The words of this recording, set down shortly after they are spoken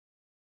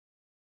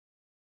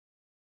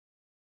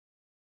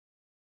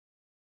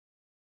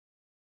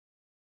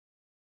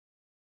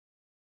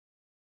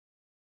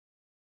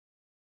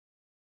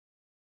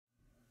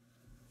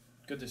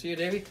Good to see you,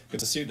 Davey. Good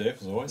to see you, Dave,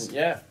 as always.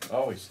 Yeah,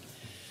 always.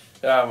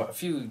 A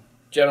few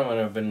gentlemen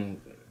have been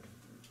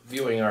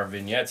viewing our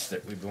vignettes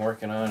that we've been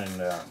working on,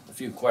 and a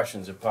few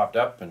questions have popped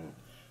up, and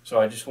so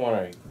I just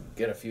want to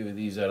get a few of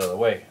these out of the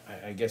way.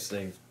 I guess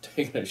they've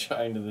taken a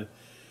shine to the...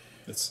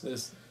 It's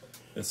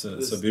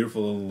a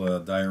beautiful little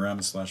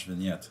diorama /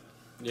 vignette.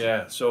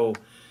 Yeah, so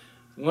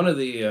one of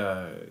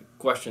the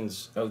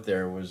questions out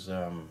there was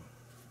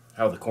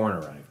how the corn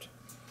arrived.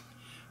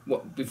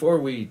 Well,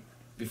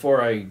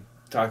 before I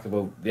talk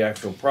about the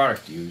actual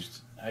product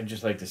used, I'd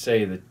just like to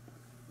say that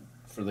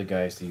for the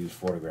guys to use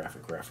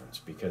photographic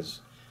reference, because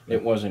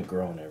it wasn't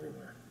grown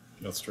everywhere.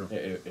 That's true.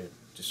 It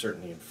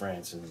certainly in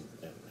France and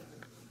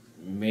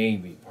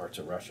maybe parts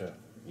of Russia,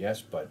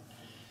 yes, but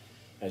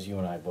as you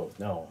and I both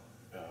know,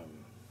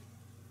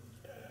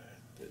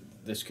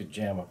 this could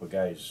jam up a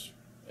guy's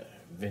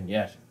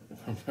vignette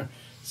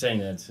saying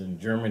that it's in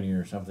Germany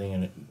or something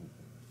and it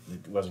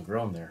wasn't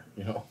grown there,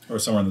 you know. Or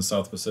somewhere in the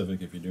South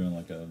Pacific if you're doing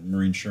like a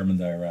Marine Sherman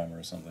diorama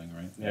or something,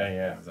 right?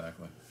 Yeah.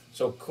 Exactly.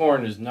 So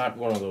corn is not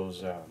one of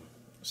those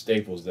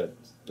staples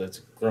that's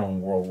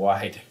grown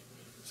worldwide.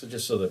 So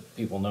just so that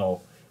people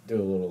know, do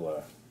a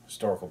little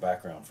historical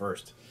background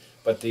first.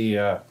 But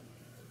the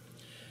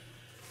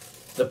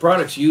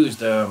products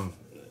used,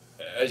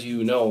 as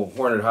you know,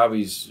 Hornet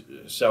Hobbies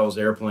sells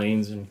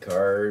airplanes and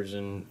cars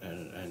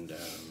and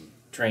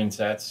train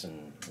sets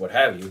and what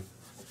have you.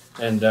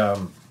 And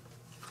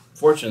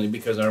fortunately,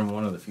 because I'm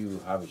one of the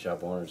few hobby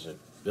shop owners that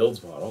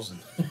builds models,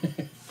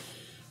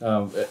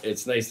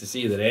 it's nice to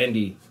see that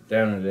Andy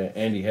down at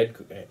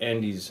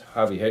Andy's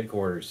hobby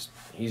headquarters,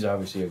 he's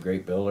obviously a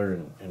great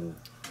builder and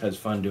has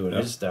fun doing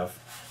his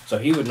stuff. So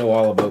he would know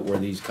all about where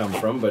these come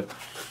from, but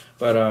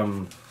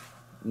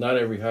not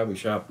every hobby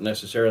shop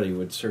necessarily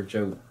would search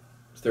out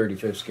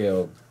 35th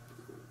scale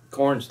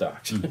corn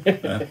stalks.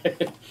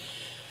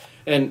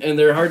 and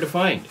they're hard to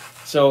find.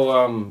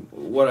 So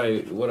what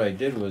I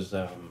did was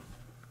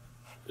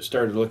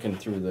started looking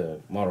through the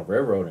model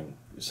railroading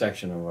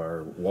section of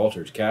our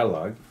Walters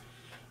catalog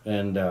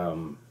and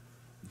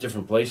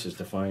different places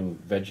to find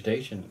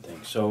vegetation and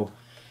things. So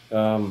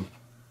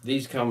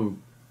these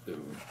come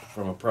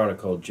from a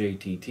product called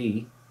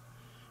JTT,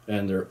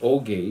 and they're O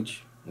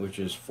gauge, which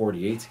is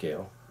 48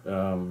 scale.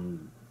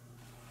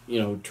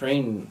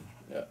 Train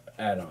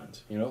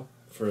add-ons,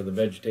 for the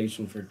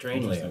vegetation for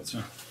train layouts.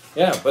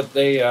 Yeah, but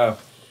they,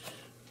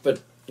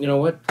 but you know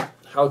what?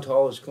 How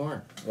tall is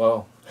corn?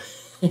 Well,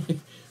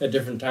 at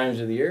different times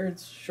of the year,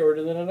 it's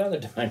shorter than at other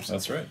times.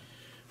 That's right.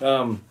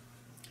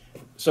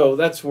 So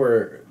that's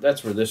where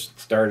this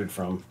started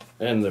from,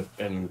 and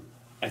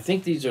I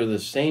think these are the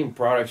same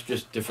products,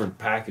 just different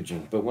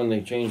packaging. But when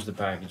they changed the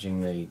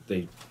packaging,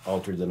 they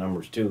altered the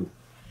numbers too.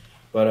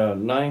 But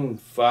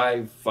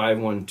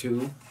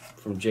 95512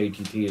 from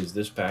JTT is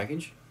this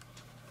package,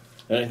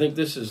 and I think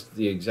this is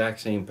the exact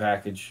same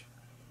package,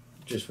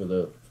 just with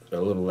a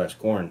little less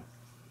corn.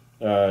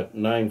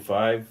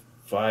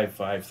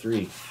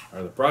 95553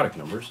 are the product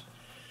numbers,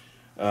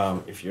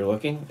 if you're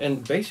looking.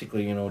 And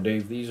basically,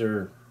 Dave, these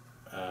are,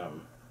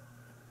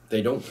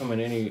 they don't come in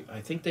any,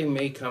 I think they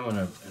may come in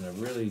a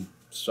really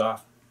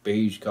soft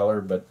beige color,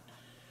 but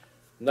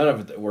none of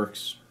it that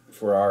works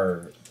for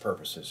our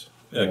purposes.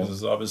 Yeah, because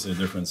there's obviously a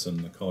difference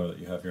in the color that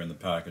you have here in the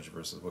package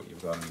versus what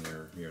you've got in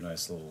your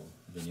nice little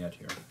vignette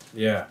here.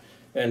 Yeah,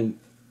 and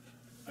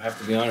I have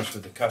to be honest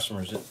with the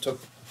customers, it took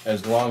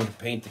as long to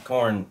paint the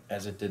corn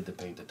as it did to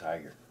paint the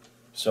tiger.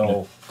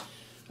 So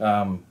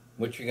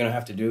what you're going to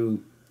have to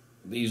do,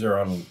 these are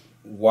on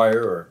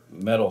wire or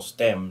metal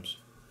stems,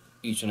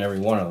 each and every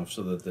one of them,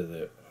 so that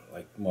the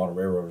like model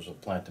railroaders will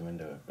plant them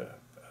into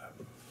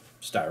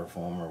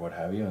styrofoam or what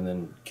have you, and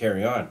then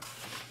carry on.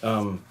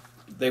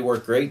 They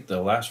work great,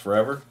 they'll last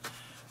forever,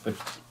 but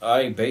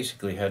I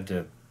basically had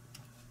to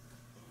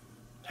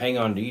hang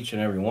on to each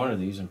and every one of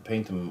these and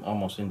paint them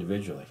almost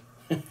individually.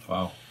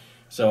 Wow.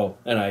 So,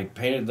 and I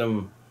painted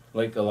them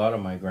like a lot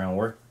of my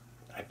groundwork.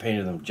 I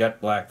painted them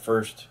jet black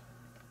first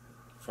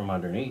from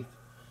underneath,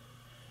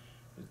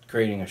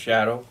 creating a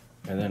shadow,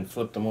 and then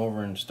flipped them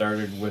over and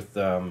started with,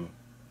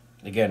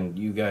 again,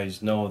 you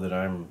guys know that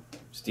I'm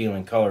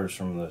stealing colors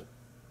from the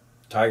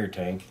tiger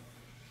tank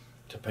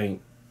to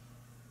paint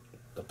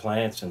the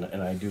plants, and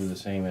I do the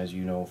same, as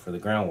you know, for the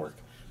groundwork.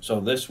 So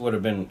this would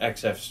have been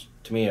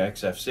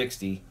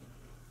XF60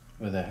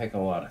 with a heck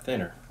of a lot of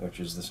thinner, which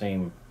is the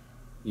same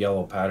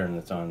yellow pattern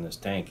that's on this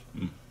tank.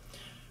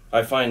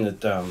 I find that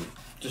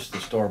just the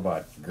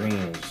store-bought green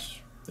is...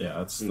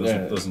 Yeah,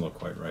 it doesn't look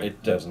quite right.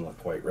 It doesn't look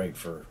quite right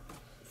for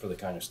the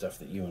kind of stuff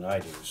that you and I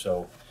do.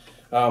 So,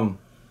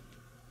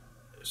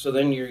 so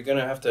then you're going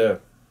to have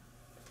to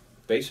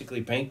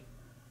basically paint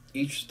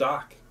each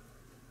stalk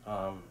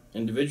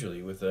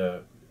individually with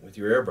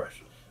your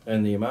airbrush.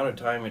 And the amount of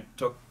time it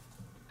took,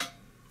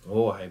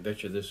 I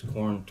bet you this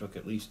corn took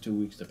at least 2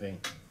 weeks to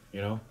paint, I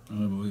don't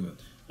believe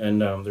it.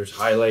 And there's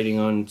highlighting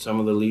on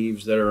some of the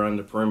leaves that are on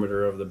the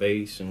perimeter of the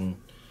base, and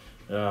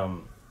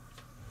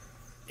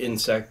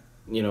insect,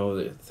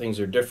 things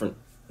are different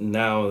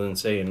now than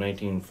say in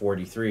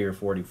 1943 or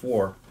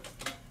 44.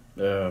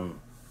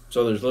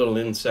 So there's little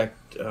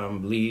insect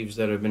leaves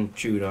that have been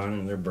chewed on,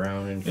 and they're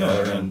brown in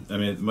color. Yeah, and I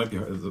mean,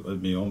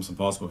 it'd be almost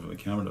impossible for the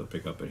camera to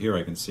pick up, but here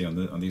I can see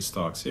on these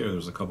stalks here,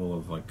 there's a couple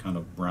of like kind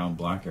of brown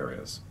black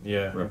areas.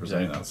 Yeah,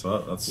 representing exactly.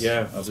 that. So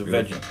that's that's the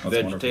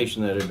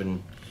vegetation wonderful. that had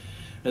been,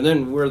 and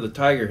then where the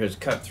tiger has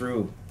cut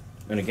through,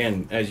 and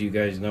again, as you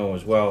guys know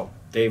as well,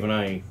 Dave and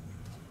I,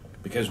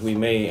 because we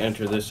may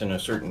enter this in a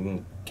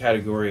certain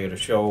category at a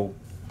show,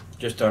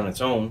 just on its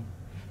own,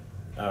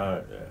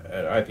 at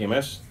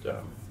IPMS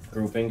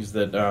groupings,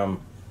 that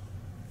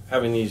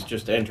having these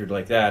just entered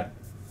like that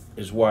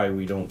is why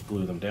we don't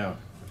glue them down.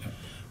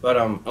 But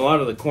a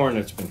lot of the corn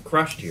that's been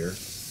crushed here,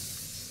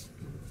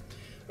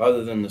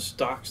 other than the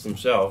stalks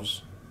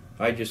themselves,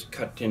 I just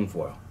cut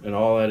tinfoil, and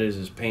all that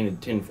is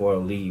painted tinfoil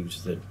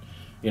leaves that,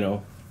 you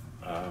know,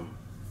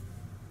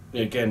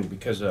 again,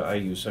 because I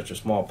use such a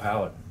small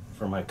palette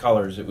for my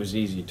colors, it was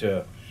easy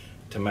to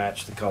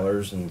match the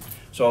colors. And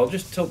so I'll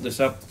just tilt this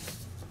up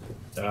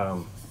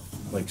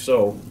like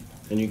so,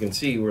 and you can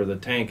see where the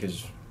tank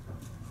is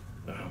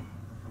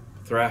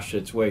thrashed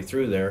its way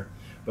through there.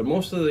 But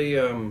most of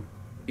the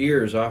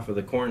ears off of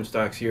the corn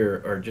stalks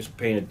here are just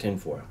painted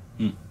tinfoil,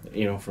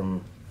 you know,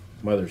 from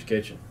Mother's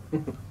Kitchen.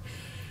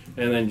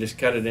 And then just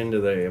cut it into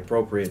the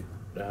appropriate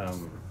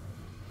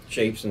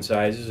shapes and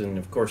sizes. And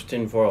of course,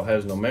 tinfoil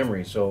has no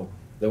memory, so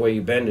the way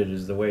you bend it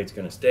is the way it's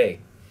going to stay.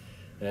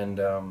 And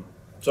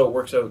so it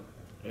works out.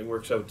 It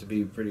works out to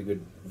be pretty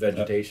good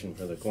vegetation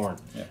for the corn.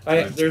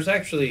 Yeah, there's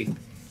actually,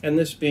 and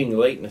this being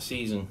late in the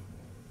season,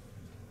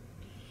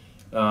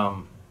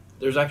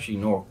 there's actually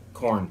no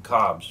corn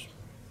cobs.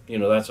 You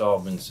know, that's all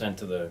been sent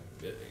to the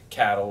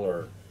cattle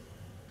or,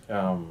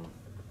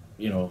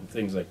 you know,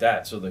 things like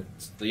that. So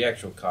the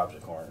actual cobs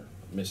of corn are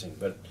missing.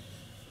 But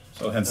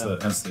so hence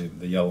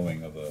the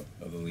yellowing of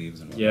the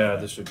leaves and whatnot. Yeah,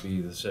 this would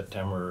be the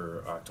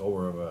September or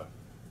October of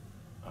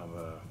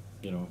a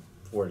you know,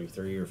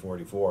 43 or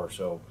 44.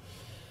 So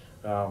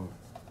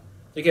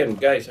again,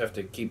 guys have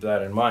to keep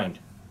that in mind.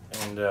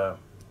 And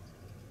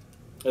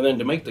then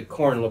to make the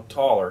corn look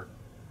taller,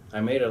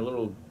 I made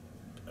a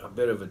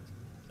bit of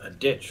a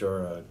ditch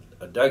or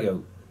a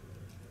dugout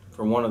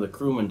for one of the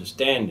crewmen to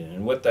stand in.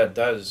 And what that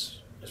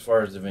does, as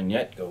far as the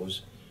vignette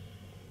goes,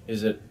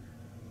 is that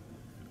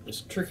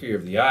it's trickier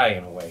of the eye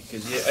in a way,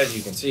 because as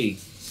you can see,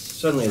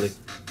 suddenly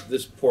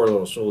this poor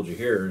little soldier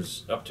here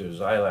is up to his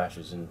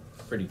eyelashes in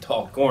pretty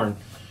tall corn.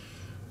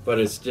 But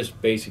it's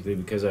just basically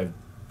because I've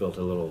built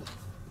a little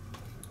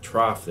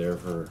trough there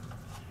for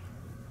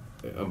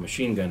a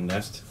machine gun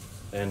nest,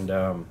 and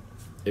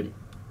it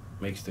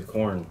makes the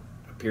corn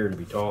appear to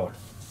be taller.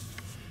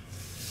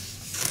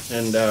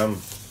 And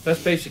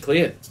that's basically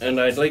it. And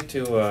I'd like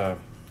to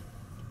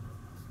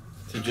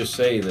just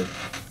say that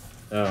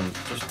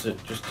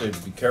just to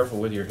be careful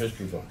with your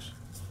history books,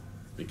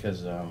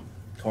 because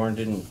corn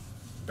didn't,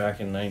 back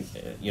in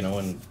you know,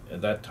 in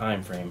that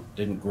time frame,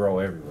 didn't grow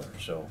everywhere.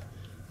 So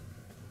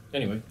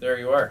anyway, there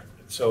you are.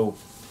 It's so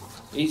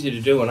easy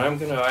to do, and I'm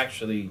going to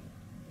actually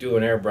do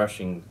an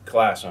airbrushing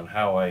class on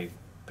how I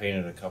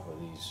painted a couple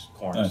of these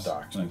corn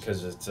stalks,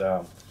 because it's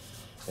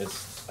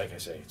like I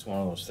say, it's one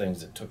of those things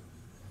that took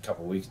a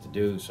couple of weeks to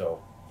do.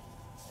 So,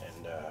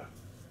 and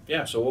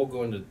yeah, so we'll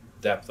go into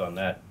depth on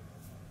that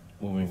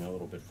moving a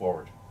little bit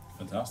forward.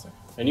 Fantastic.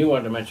 And you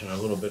wanted to mention a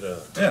little bit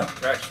of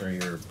tracks for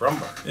your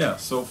Brumbar. Yeah.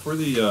 So for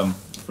the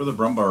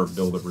Brumbar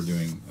build that we're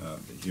doing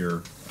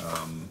here,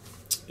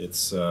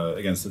 it's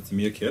again, it's the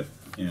Tamiya kit,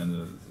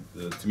 and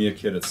the Tamiya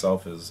kit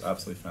itself is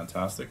absolutely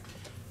fantastic.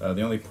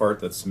 The only part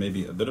that's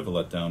maybe a bit of a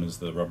letdown is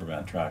the rubber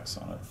band tracks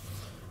on it,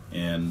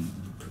 and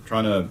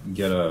trying to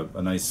get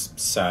a nice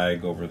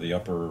sag over the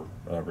upper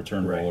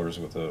return rollers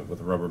with a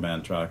rubber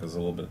band track is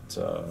a little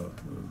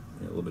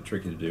bit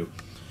tricky to do.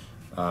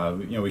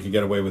 You know, we can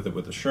get away with it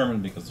with the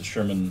Sherman, because the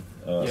Sherman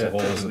as a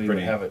whole is a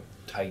pretty, have it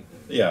tight.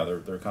 Yeah,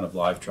 they're kind of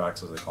live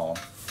tracks, as they call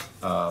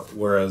them.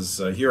 Whereas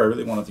here, I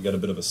really wanted to get a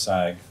bit of a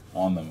sag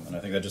on them, and I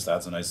think that just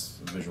adds a nice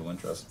visual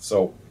interest.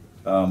 So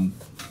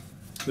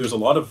there's a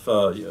lot of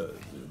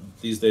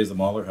these days the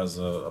modeler has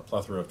a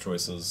plethora of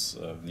choices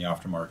in the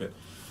aftermarket.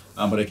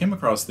 But I came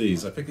across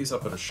these. I picked these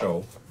up at a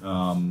show,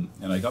 and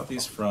I got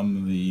these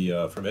from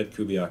Ed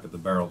Kubiak at the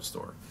Barrel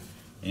Store.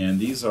 And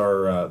these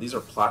are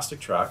plastic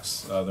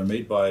tracks. They're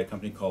made by a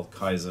company called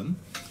Kaizen,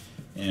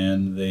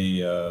 and they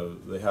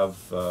have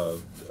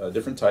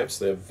different types.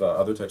 They have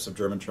other types of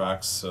German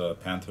tracks,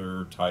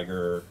 Panther,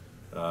 Tiger,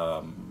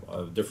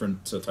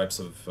 different types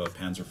of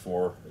Panzer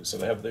IV. So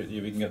they have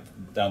we can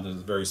get down to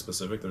very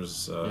specific.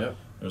 There's a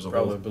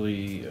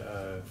probably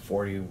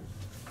 40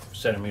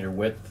 centimeter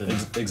width.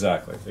 And,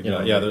 exactly. You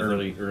know, yeah,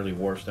 early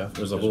war stuff.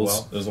 There's a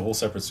whole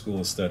separate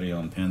school of study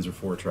on Panzer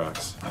IV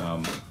tracks.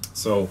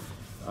 So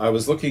I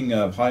was looking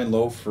high and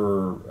low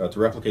for to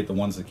replicate the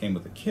ones that came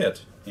with the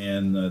kit,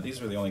 and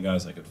these were the only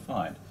guys I could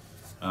find.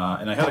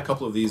 And I had a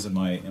couple of these in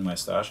my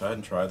stash. I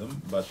hadn't tried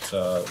them, but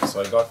so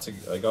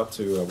I got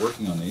to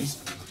working on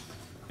these.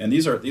 And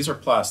these are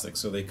plastic,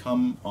 so they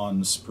come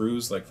on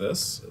sprues like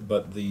this,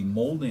 but the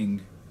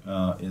molding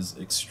is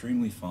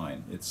extremely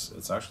fine.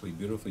 It's actually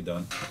beautifully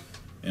done.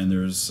 and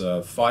there's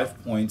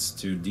 5 points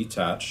to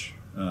detach.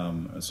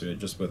 So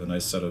just with a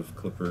nice set of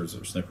clippers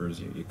or snippers,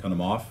 you cut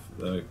them off,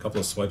 a couple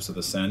of swipes of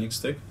the sanding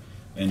stick,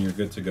 and you're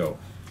good to go.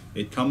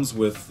 It comes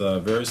with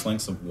various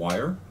lengths of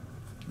wire.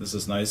 This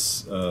is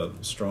nice,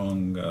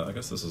 strong, I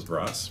guess this is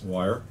brass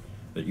wire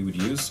that you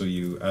would use. So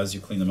as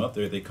you clean them up,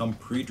 they come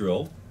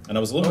pre-drilled. And I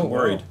was a little bit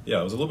worried. Wow. Yeah,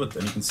 I was a little bit,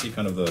 and you can see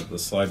kind of the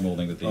slide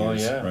molding that they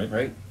use,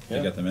 right? Yeah.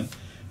 To get them in.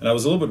 And I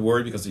was a little bit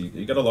worried because you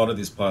get a lot of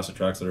these plastic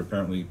tracks that are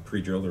apparently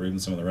pre-drilled, or even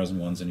some of the resin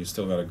ones, and you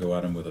still got to go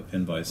at them with a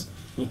pin vise.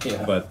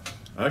 Yeah. But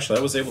actually,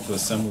 I was able to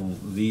assemble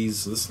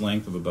this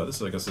length of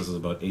about, I guess this is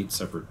about 8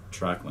 separate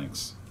track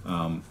lengths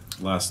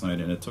last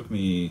night, and it took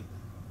me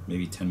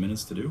maybe 10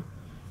 minutes to do.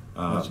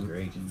 That's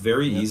great.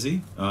 Very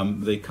easy.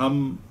 They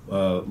come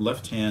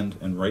left hand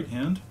and right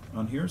hand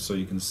on here, so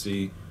you can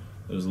see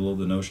there's a little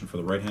denotion for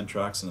the right hand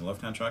tracks and the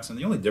left hand tracks, and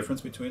the only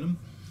difference between them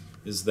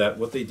is that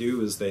what they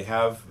do is they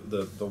have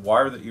the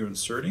wire that you're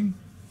inserting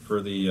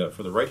for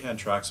the right hand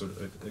tracks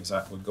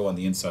would go on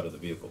the inside of the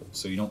vehicle,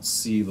 so you don't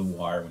see the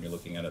wire when you're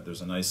looking at it.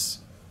 There's a nice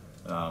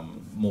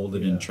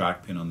molded in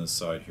track pin on this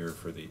side here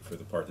for the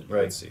part that you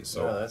can see.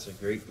 So that's a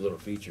great little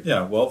feature.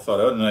 Yeah, well thought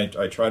out, and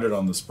I tried it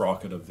on the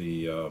sprocket of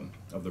the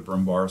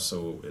brim bar,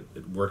 so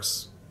it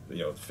works.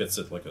 It fits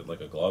it like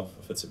a glove.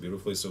 It fits it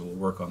beautifully, so it'll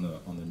work on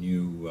the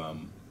new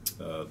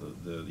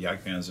the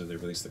Yak Pans that they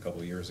released a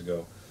couple of years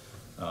ago.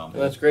 Well,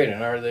 that's great.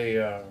 And are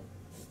they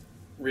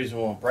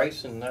reasonable in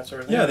price and that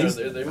sort of thing? Yeah,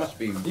 they must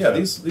be. Yeah,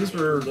 these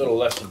were a little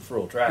less than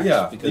Frill tracks.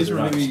 Yeah, because these they're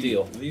were not maybe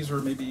steel. These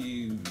were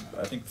maybe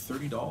I think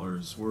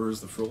 $30, whereas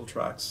the Frill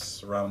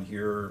tracks around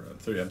here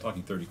 30. I'm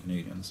talking 30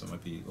 Canadian, so it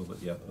might be a little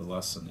bit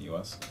less in the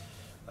US.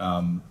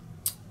 And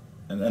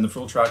the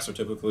Frill tracks are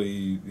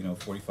typically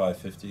 45,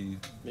 50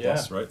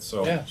 plus, right?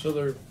 So so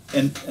they're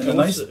and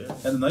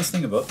the nice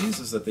thing about these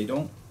is that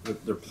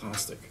they're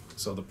plastic.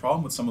 So the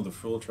problem with some of the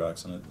Frill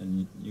tracks,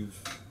 and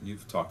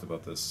you've talked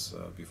about this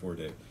before,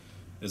 Dave,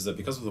 is that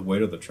because of the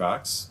weight of the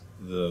tracks,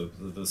 the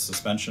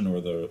suspension or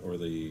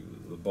the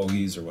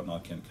bogies or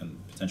whatnot can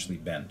potentially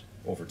bend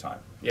over time.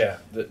 Yeah,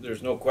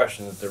 there's no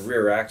question that the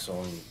rear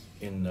axle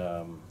in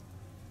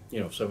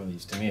some of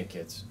these Tamiya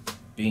kits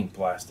being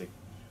plastic,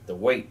 the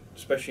weight,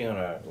 especially on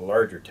a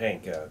larger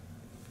tank,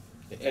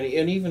 and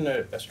even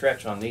a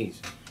stretch on these,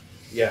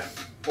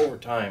 over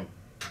time,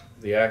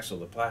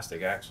 the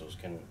plastic axles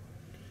can.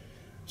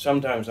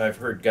 Sometimes I've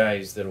heard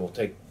guys that will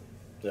take,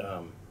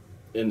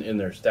 in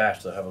their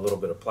stash, they'll have a little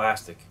bit of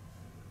plastic,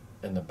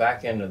 and the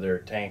back end of their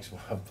tanks will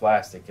have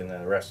plastic, and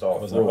then the rest all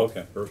Frill.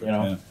 Okay, perfect.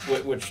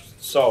 Which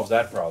solves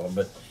that problem.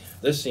 But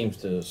this seems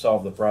to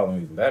solve the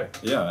problem even better.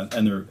 Yeah,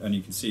 and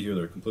you can see here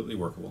they're completely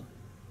workable.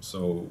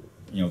 So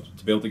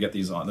to be able to get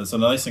these on, that's a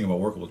nice thing about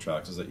workable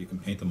tracks is that you can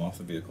paint them off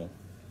the vehicle,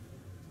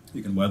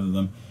 you can weather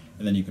them,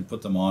 and then you can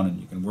put them on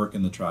and you can work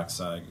in the track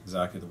sag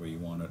exactly the way you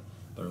want it.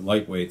 They're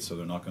lightweight, so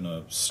they're not going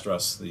to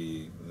stress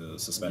the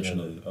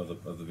suspension of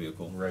the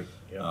vehicle. Right.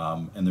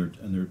 Yeah. And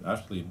they're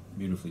actually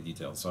beautifully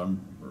detailed. So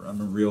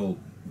I'm a real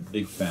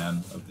big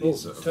fan of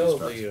these. Tell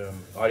the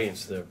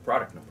audience the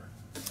product number.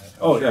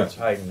 I'm sure it's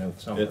hiding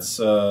out somewhere. It's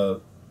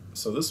so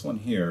this one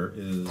here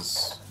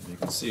is, you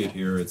can see it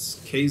here. It's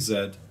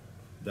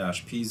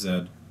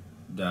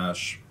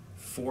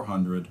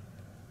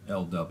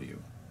KZ-PZ-400LW,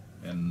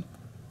 and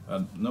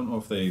I don't know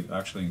if they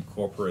actually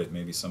incorporate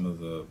maybe some of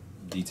the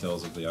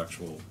details of the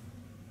actual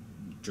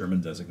German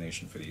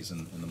designation for these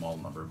in the model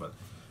number, but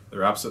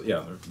they're absolutely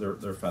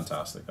they're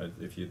fantastic.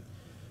 If you're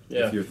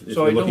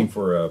looking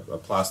for a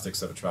plastic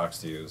set of tracks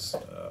to use,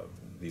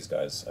 these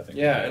guys I think.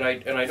 Yeah, and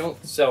I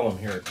don't sell them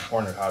here at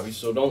Corner Hobby,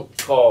 so don't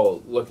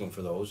call looking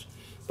for those.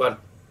 But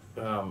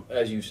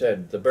as you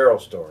said, the Barrel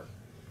Store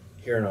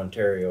here in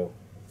Ontario,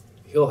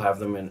 he'll have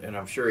them, and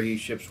I'm sure he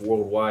ships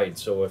worldwide.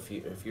 So if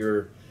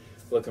you're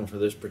looking for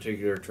this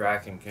particular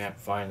track and can't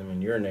find them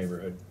in your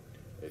neighborhood,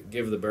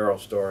 give the Barrel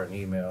Store an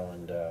email,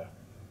 and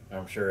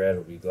I'm sure Ed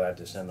will be glad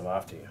to send them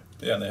off to you.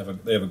 Yeah, and they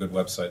have a good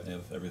website. They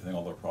have everything,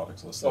 all their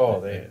products listed. Oh,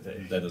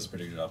 that does a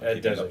pretty good job.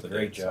 Ed does a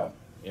great job. So.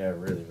 Yeah,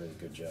 really, really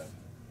good job.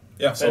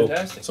 Yeah,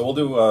 fantastic. So we'll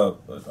do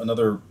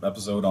another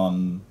episode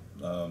on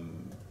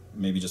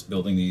maybe just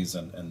building these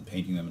and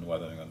painting them and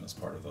weathering them as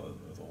part of the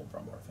whole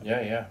brum bar thing.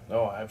 Yeah.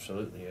 No,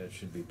 absolutely. It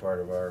should be part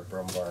of our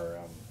brum bar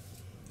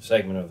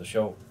segment of the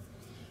show.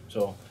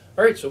 So.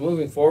 All right, so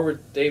moving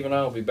forward, Dave and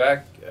I will be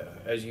back.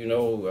 As you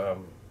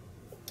know,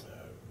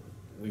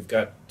 we've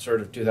got sort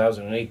of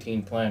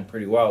 2018 planned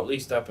pretty well, at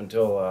least up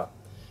until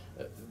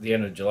the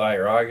end of July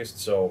or August.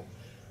 So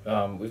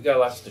we've got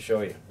lots to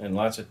show you and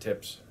lots of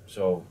tips.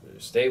 So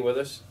stay with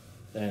us,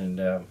 and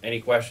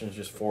any questions,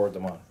 just forward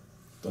them on.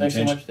 Thanks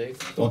so much, Dave.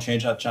 Don't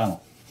change that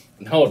channel.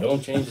 No,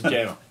 don't change the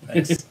channel.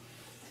 Thanks.